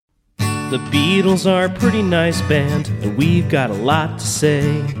The Beatles are a pretty nice band, and we've got a lot to say.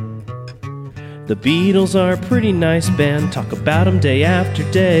 The Beatles are a pretty nice band, talk about them day after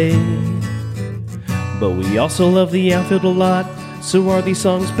day. But we also love the outfield a lot, so are these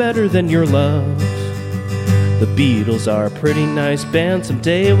songs better than your love? The Beatles are a pretty nice band,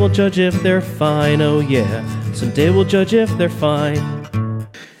 someday we'll judge if they're fine, oh yeah, someday we'll judge if they're fine.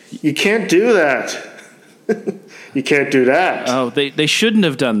 You can't do that. You can't do that. Oh, they shouldn't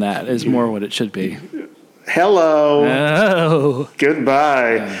have done that, is more what it should be. Hello. Oh.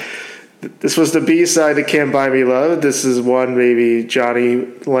 Goodbye. This was the B-side to Can't Buy Me Love. This is one maybe Johnny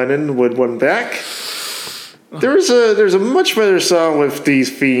Lennon would want back. There's a much better song with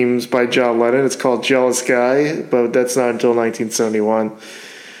these themes by John Lennon. It's called Jealous Guy, but that's not until 1971.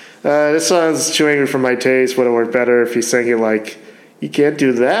 This song's too angry for my taste. Would have worked better if he sang it like, you can't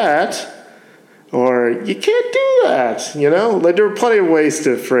do that, or you can't do that, you know? Like, there are plenty of ways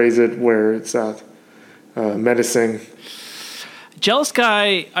to phrase it where it's not menacing. Jealous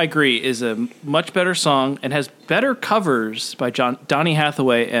Guy, I agree, is a much better song and has better covers by Donny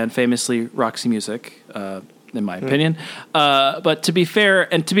Hathaway and famously Roxy Music, in my opinion. But to be fair,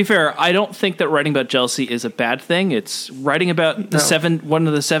 I don't think that writing about jealousy is a bad thing. It's writing about one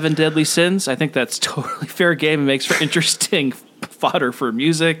of the seven deadly sins. I think that's totally fair game and makes for interesting fodder for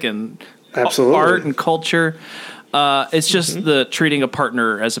music and art and culture. It's just the treating a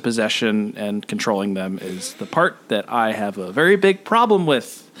partner as a possession and controlling them is the part that I have a very big problem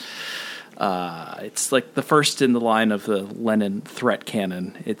with. It's like the first in the line of the Lennon threat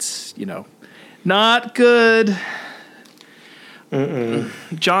canon. It's, not good.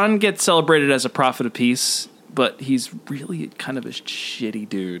 John gets celebrated as a prophet of peace, but he's really kind of a shitty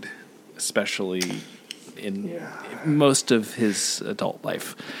dude, especially in most of his adult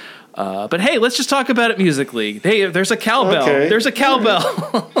life. But hey, let's just talk about it musically. Hey, there's a cowbell. Okay. There's a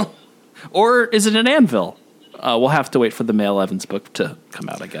cowbell. Or is it an anvil? We'll have to wait for the Mel Evans book to come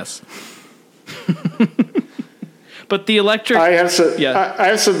out, I guess. But the electric... I have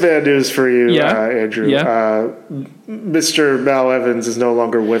some bad news for you, Andrew. Yeah. Mr. Mal Evans is no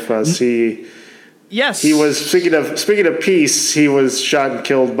longer with us. Yes. He was, speaking of peace, he was shot and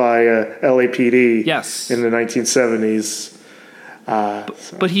killed by LAPD in the 1970s.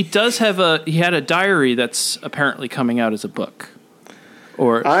 But he does have he had a diary that's apparently coming out as a book.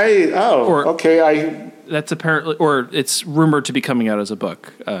 That's apparently, or it's rumored to be coming out as a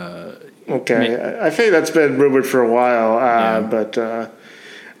book. Okay, I think that's been rumored for a while, but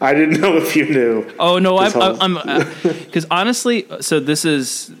I didn't know if you knew. Oh no, I'm because honestly, so this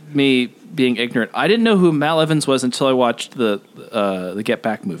is me being ignorant. I didn't know who Mal Evans was until I watched the Get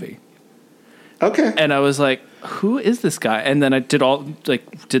Back movie. Okay, and I was like, who is this guy? And then I did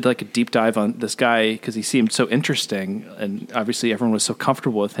a deep dive on this guy because he seemed so interesting, and obviously everyone was so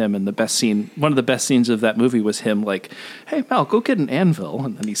comfortable with him. And one of the best scenes of that movie was him like, "Hey Mal, go get an anvil,"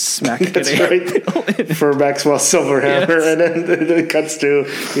 and then he's smacking That's an right. For Maxwell Silverhammer, and then it cuts to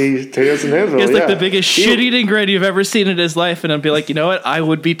he has an anvil. He's like the biggest shit-eating grin you've ever seen in his life, and I'd be like, you know what? I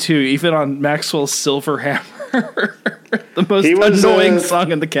would be too, even on Maxwell Silverhammer, the most annoying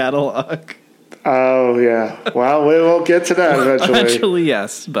song in the catalog. Oh, yeah. Well, we will get to that eventually. Eventually,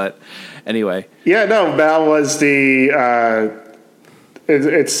 yes. But anyway. Yeah, no, Mal was roadie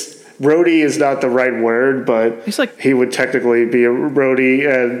is not the right word, but he would technically be a roadie,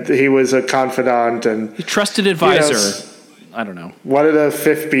 and he was a confidant and a trusted advisor. I don't know. One of the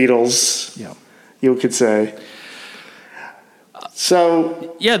fifth Beatles, you could say.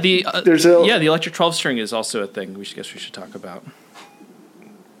 So the electric 12-string is also a thing we should talk about.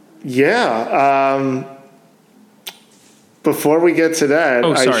 Yeah. Before we get to that,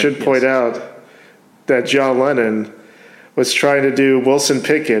 I should point out that John Lennon was trying to do Wilson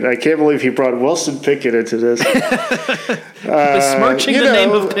Pickett. I can't believe he brought Wilson Pickett into this. Besmirching the name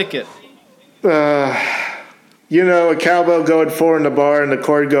of Pickett. A cowbell going 4 in the bar and the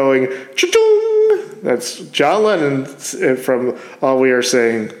chord going cha-chung. That's John Lennon from All We Are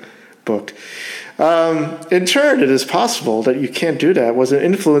Saying book. In turn, it is possible that You Can't Do That was an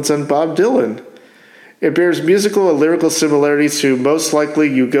influence on Bob Dylan. It bears musical and lyrical similarities to Most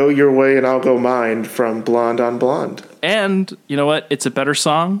Likely You Go Your Way and I'll Go Mine from Blonde on Blonde. And, you know what? It's a better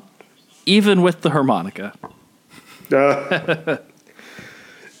song, even with the harmonica. Dylan's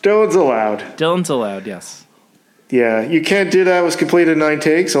allowed. Dylan's allowed, yes. Yeah, You Can't Do That was completed in 9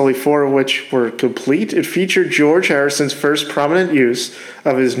 takes, only 4 of which were complete. It featured George Harrison's first prominent use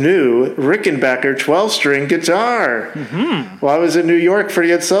of his new Rickenbacker 12-string guitar. Mm-hmm. While I was in New York for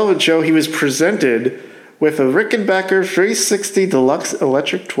the Ed Sullivan Show, he was presented with a Rickenbacker 360 Deluxe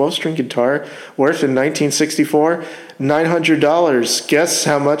electric 12-string guitar worth in 1964 $900. Guess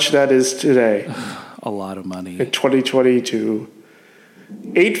how much that is today? A lot of money. In 2022.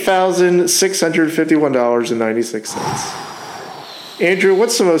 $8,651.96. Andrew,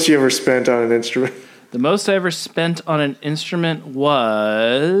 what's the most you ever spent on an instrument? The most I ever spent on an instrument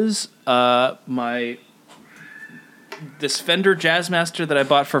was this Fender Jazzmaster that I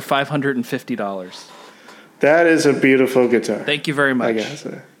bought for $550. That is a beautiful guitar. Thank you very much. I guess.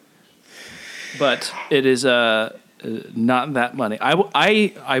 But it is not that money.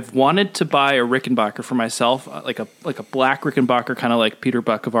 I've wanted to buy a Rickenbacker for myself, like a black Rickenbacker, kind of like Peter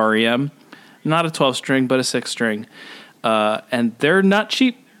Buck of REM. Not a 12-string, but a 6-string. And they're not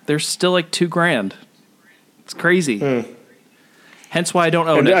cheap. They're still like $2,000. It's crazy. Hence why I don't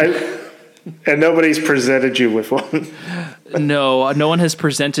own it. And nobody's presented you with one. No one has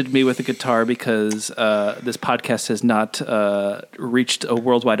presented me with a guitar because this podcast has not reached a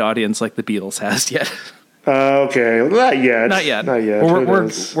worldwide audience like the Beatles has yet. Okay, not yet. Not yet.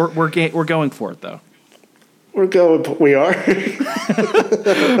 We're going for it though. We are.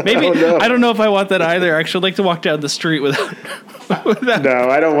 Maybe I don't know if I want that either. Actually, I'd like to walk down the street without. No,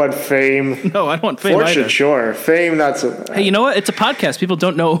 I don't want fame. No, I don't want fame Fortune, either. Sure. Fame, not so bad. Hey, you know what? It's a podcast. People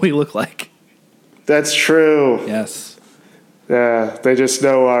don't know what we look like. That's true. Yes. Yeah, they just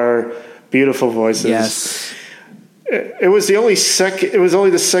know our beautiful voices. Yes. It was only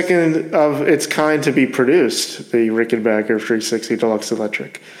the second of its kind to be produced, the Rickenbacker 360 Deluxe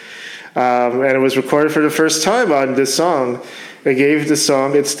Electric. And it was recorded for the first time on this song. It gave the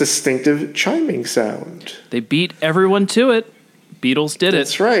song its distinctive chiming sound. They beat everyone to it. Beatles did it.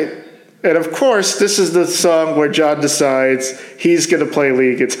 That's right. And of course, this is the song where John decides he's going to play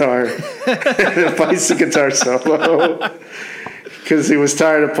lead guitar and plays the guitar solo because he was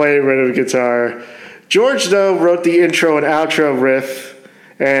tired of playing rhythm guitar. George, though, wrote the intro and outro riff,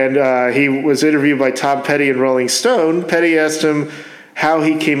 and he was interviewed by Tom Petty in Rolling Stone. Petty asked him how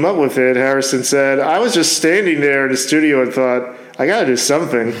he came up with it. Harrison said, "I was just standing there in the studio and thought, I got to do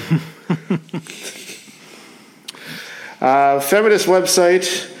something." Feminist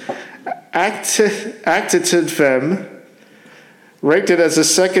website Actitude Femme ranked it as the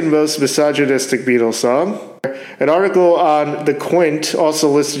second most misogynistic Beatles song. An article on The Quint also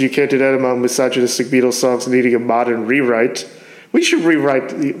listed You Can't Do That among misogynistic Beatles songs needing a modern rewrite. We should do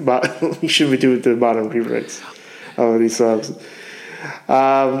the modern rewrites of these songs.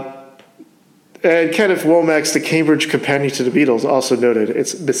 And Kenneth Womack's The Cambridge Companion to the Beatles also noted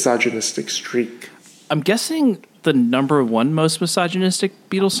its misogynistic streak. I'm guessing the number one most misogynistic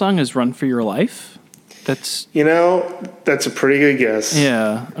Beatles song is Run for Your Life. That's a pretty good guess.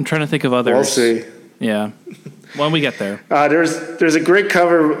 Yeah, I'm trying to think of others. We'll see. Yeah, when we get there. There's a great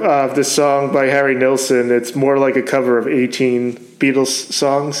cover of this song by Harry Nilsson. It's more like a cover of 18 Beatles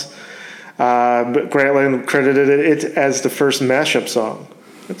songs. But Grantland credited it as the first mashup song.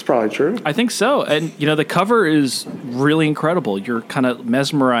 That's probably true. I think so. And, the cover is really incredible. You're kind of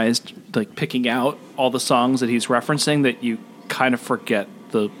mesmerized, like picking out all the songs that he's referencing that you kind of forget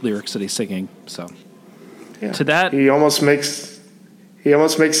the lyrics that he's singing. So to that, he almost makes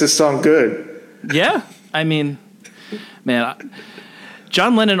this song good. Yeah. I mean, man,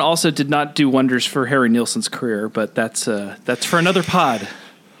 John Lennon also did not do wonders for Harry Nilsson's career, but that's for another pod.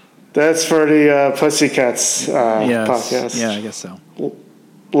 That's for the Pussycats podcast. Yeah, I guess so.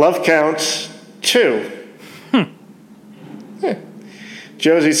 Love Count 2. Yeah.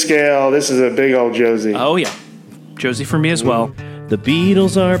 Josie Scale. This is a big old Josie. Oh, yeah. Josie for me as well. The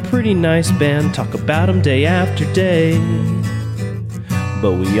Beatles are a pretty nice band. Talk about them day after day.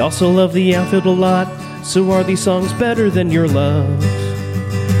 But we also love the outfield a lot. So are these songs better than your love?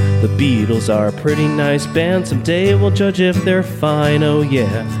 The Beatles are a pretty nice band. Someday we'll judge if they're fine. Oh,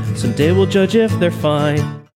 yeah. Someday we'll judge if they're fine.